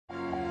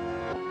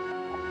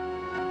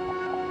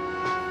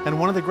And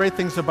one of the great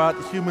things about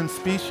human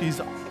species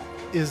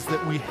is that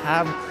we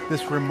have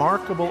this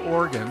remarkable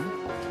organ,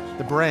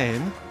 the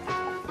brain.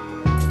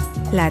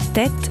 La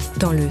tête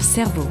dans le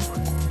cerveau.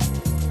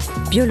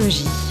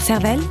 Biologie,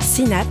 cervelle,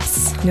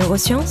 synapses,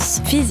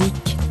 neurosciences,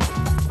 physique.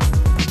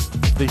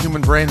 The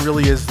human brain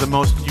really is the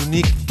most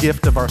unique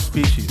gift of our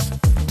species.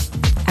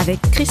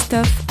 Avec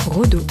Christophe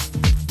Rodeau.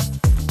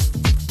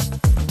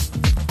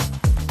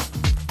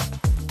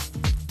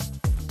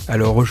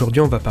 Alors aujourd'hui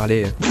on va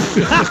parler...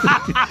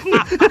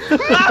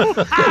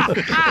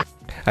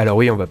 Alors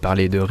oui, on va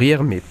parler de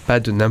rire, mais pas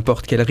de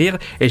n'importe quel rire.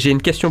 Et j'ai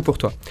une question pour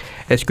toi.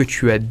 Est-ce que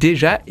tu as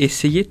déjà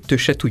essayé de te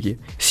chatouiller?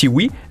 Si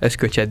oui, est-ce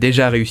que tu as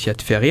déjà réussi à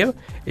te faire rire?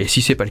 Et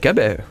si c'est pas le cas,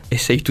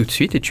 essaye tout de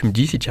suite et tu me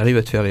dis si tu arrives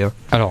à te faire rire.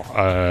 Alors,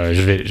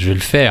 je vais le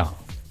faire.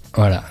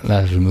 Voilà,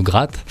 là je me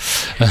gratte.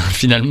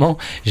 Finalement,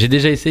 j'ai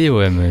déjà essayé,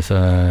 ouais, mais ça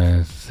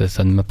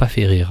ne m'a pas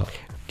fait rire.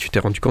 Tu t'es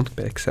rendu compte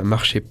que ça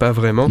marchait pas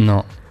vraiment?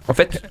 Non. En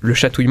fait, le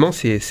chatouillement,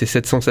 c'est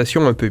cette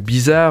sensation un peu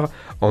bizarre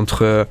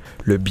entre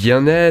le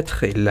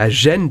bien-être et la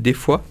gêne des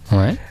fois.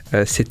 Ouais.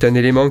 C'est un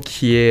élément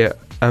qui est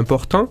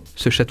important,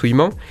 ce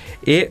chatouillement.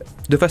 Et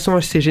de façon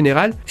assez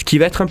générale, ce qui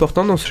va être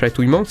important dans ce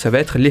chatouillement, ça va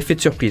être l'effet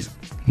de surprise.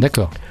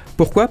 D'accord.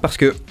 Pourquoi? Parce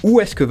que où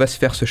est-ce que va se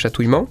faire ce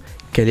chatouillement?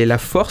 Quelle est la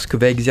force que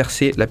va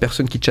exercer la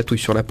personne qui te chatouille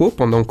sur la peau?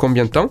 Pendant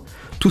combien de temps?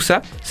 Tout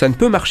ça, ça ne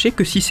peut marcher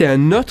que si c'est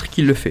un autre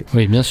qui le fait.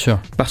 Oui, bien sûr.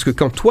 Parce que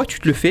quand toi tu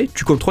te le fais,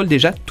 tu contrôles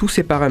déjà tous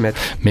ces paramètres.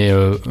 Mais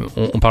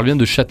on parle bien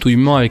de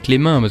chatouillement avec les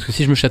mains, parce que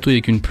si je me chatouille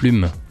avec une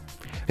plume...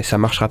 Et ça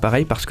marchera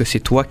pareil parce que c'est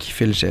toi qui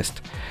fais le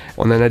geste.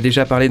 On en a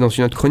déjà parlé dans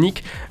une autre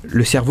chronique,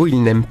 le cerveau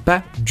il n'aime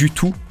pas du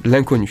tout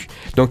l'inconnu.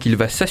 Donc il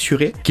va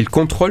s'assurer qu'il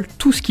contrôle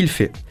tout ce qu'il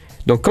fait.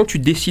 Donc quand tu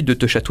décides de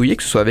te chatouiller,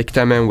 que ce soit avec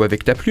ta main ou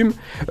avec ta plume,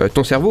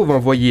 ton cerveau va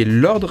envoyer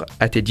l'ordre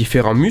à tes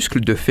différents muscles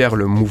de faire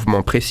le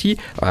mouvement précis,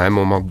 à un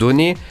moment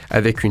donné,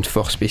 avec une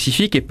force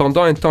spécifique et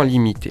pendant un temps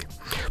limité.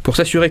 Pour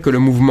s'assurer que le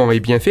mouvement est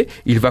bien fait,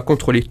 il va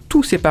contrôler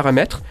tous ces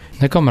paramètres.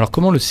 D'accord, mais alors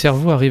comment le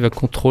cerveau arrive à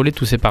contrôler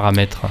tous ces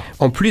paramètres?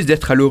 En plus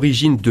d'être à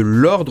l'origine de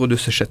l'ordre de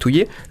se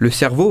chatouiller, le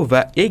cerveau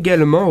va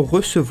également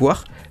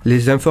recevoir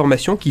les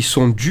informations qui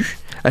sont dues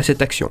à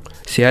cette action.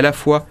 C'est à la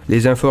fois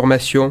les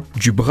informations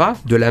du bras,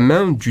 de la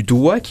main, du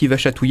doigt qui va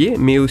chatouiller,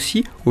 mais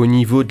aussi au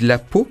niveau de la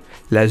peau,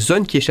 la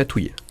zone qui est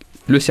chatouillée.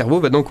 Le cerveau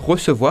va donc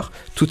recevoir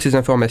toutes ces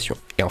informations.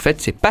 Et en fait,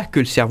 c'est pas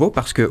que le cerveau,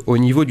 parce qu'au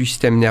niveau du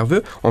système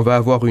nerveux, on va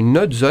avoir une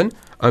autre zone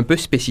un peu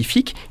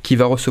spécifique qui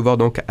va recevoir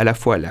donc à la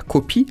fois la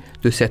copie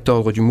de cet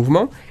ordre du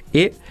mouvement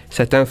et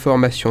cette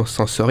information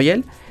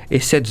sensorielle. Et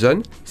cette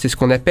zone, c'est ce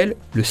qu'on appelle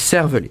le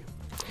cervelet.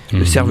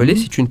 Le cervelet,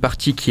 c'est une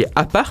partie qui est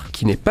à part,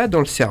 qui n'est pas dans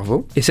le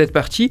cerveau. Et cette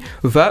partie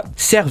va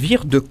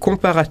servir de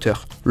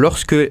comparateur.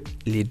 Lorsque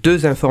les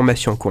deux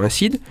informations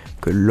coïncident,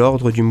 que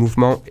l'ordre du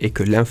mouvement et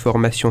que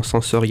l'information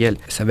sensorielle,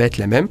 ça va être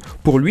la même,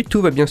 pour lui,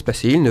 tout va bien se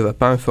passer. Il ne va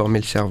pas informer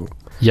le cerveau.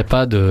 Il n'y a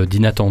pas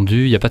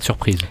d'inattendu, il n'y a pas de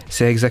surprise.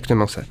 C'est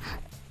exactement ça.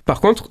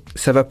 Par contre,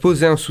 ça va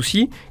poser un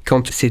souci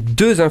quand ces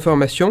deux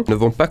informations ne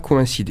vont pas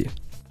coïncider.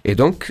 Et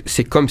donc,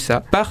 c'est comme ça,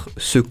 par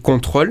ce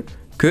contrôle,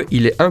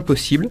 qu'il est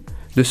impossible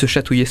de se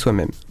chatouiller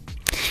soi-même.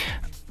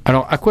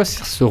 Alors, à quoi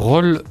sert ce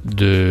rôle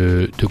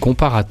de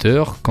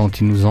comparateur quand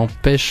il nous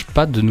empêche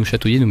pas de nous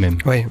chatouiller nous-mêmes?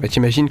 Oui,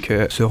 t'imagines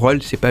que ce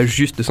rôle, c'est pas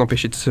juste de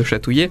s'empêcher de se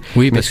chatouiller.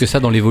 Oui, parce que ça,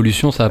 dans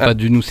l'évolution, ça n'a pas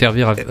dû nous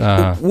servir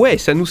à... Ouais,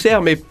 ça nous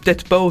sert, mais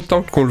peut-être pas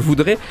autant qu'on le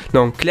voudrait.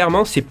 Non,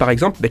 clairement, c'est par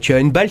exemple, tu as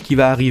une balle qui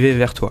va arriver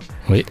vers toi.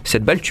 Oui.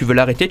 Cette balle, tu veux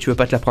l'arrêter, tu veux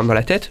pas te la prendre dans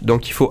la tête,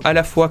 donc il faut à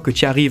la fois que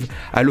tu arrives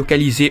à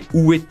localiser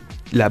où est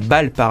la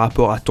balle par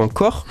rapport à ton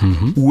corps,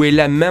 où est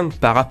la main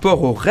par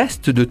rapport au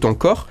reste de ton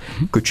corps,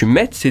 que tu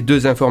mettes ces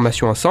deux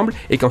informations ensemble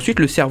et qu'ensuite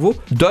le cerveau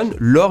donne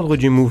l'ordre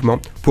du mouvement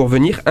pour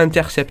venir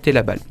intercepter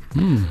la balle.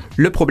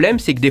 Le problème,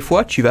 c'est que des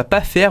fois, tu vas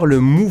pas faire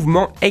le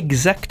mouvement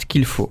exact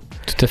qu'il faut.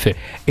 Tout à fait.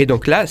 Et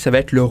donc là, ça va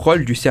être le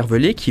rôle du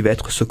cervelet qui va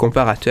être ce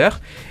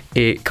comparateur.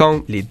 Et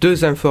quand les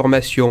deux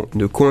informations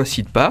ne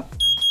coïncident pas,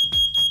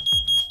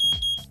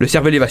 le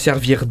cervelet va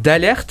servir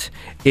d'alerte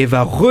et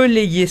va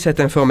relayer cette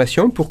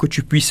information pour que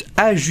tu puisses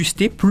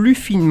ajuster plus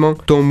finement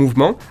ton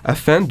mouvement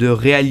afin de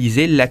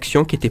réaliser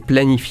l'action qui était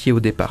planifiée au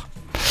départ.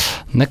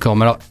 D'accord,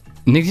 mais alors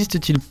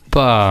n'existe-t-il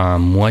pas un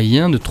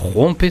moyen de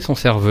tromper son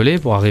cervelet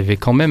pour arriver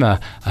quand même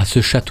à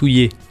se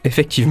chatouiller?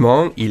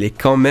 Effectivement, il est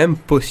quand même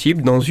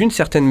possible dans une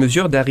certaine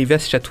mesure d'arriver à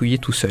se chatouiller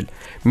tout seul.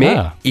 Mais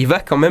il va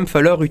quand même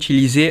falloir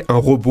utiliser un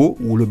robot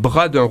ou le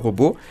bras d'un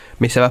robot,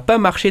 mais ça ne va pas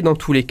marcher dans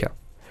tous les cas.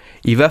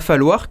 Il va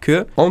falloir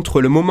que,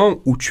 entre le moment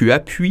où tu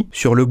appuies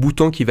sur le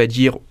bouton qui va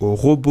dire au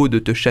robot de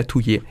te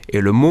chatouiller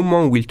et le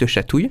moment où il te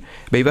chatouille,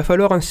 il va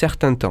falloir un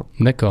certain temps.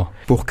 D'accord.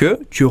 Pour que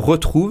tu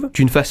retrouves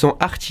d'une façon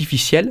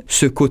artificielle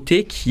ce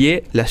côté qui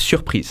est la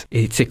surprise.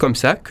 Et c'est comme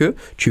ça que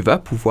tu vas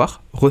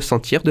pouvoir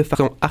ressentir de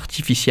façon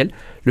artificielle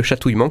le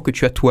chatouillement que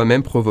tu as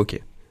toi-même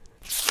provoqué.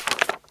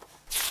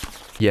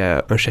 Il y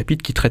a un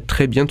chapitre qui traite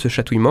très bien de ce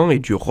chatouillement et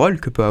du rôle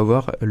que peut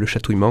avoir le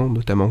chatouillement,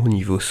 notamment au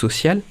niveau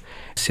social.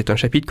 C'est un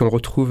chapitre qu'on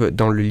retrouve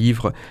dans le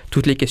livre «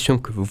 Toutes les questions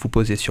que vous vous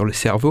posez sur le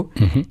cerveau »,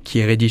 qui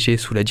est rédigé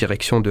sous la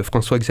direction de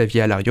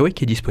François-Xavier Alario et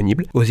qui est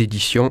disponible aux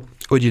éditions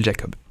Odile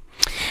Jacob.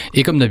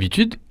 Et comme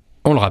d'habitude,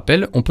 on le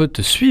rappelle, on peut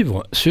te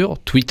suivre sur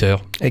Twitter.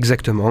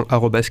 Exactement,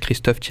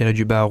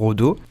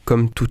 @Christophe_Rodo,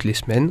 comme toutes les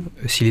semaines.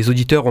 Si les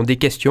auditeurs ont des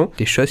questions,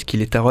 des choses qui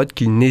les taraudent,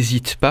 qu'ils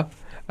n'hésitent pas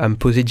à me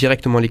poser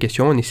directement les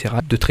questions, on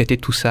essaiera de traiter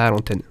tout ça à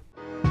l'antenne.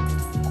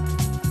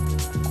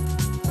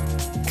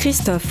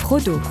 Christophe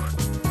Rodo.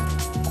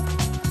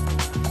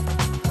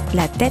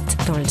 La tête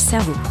dans le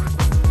cerveau.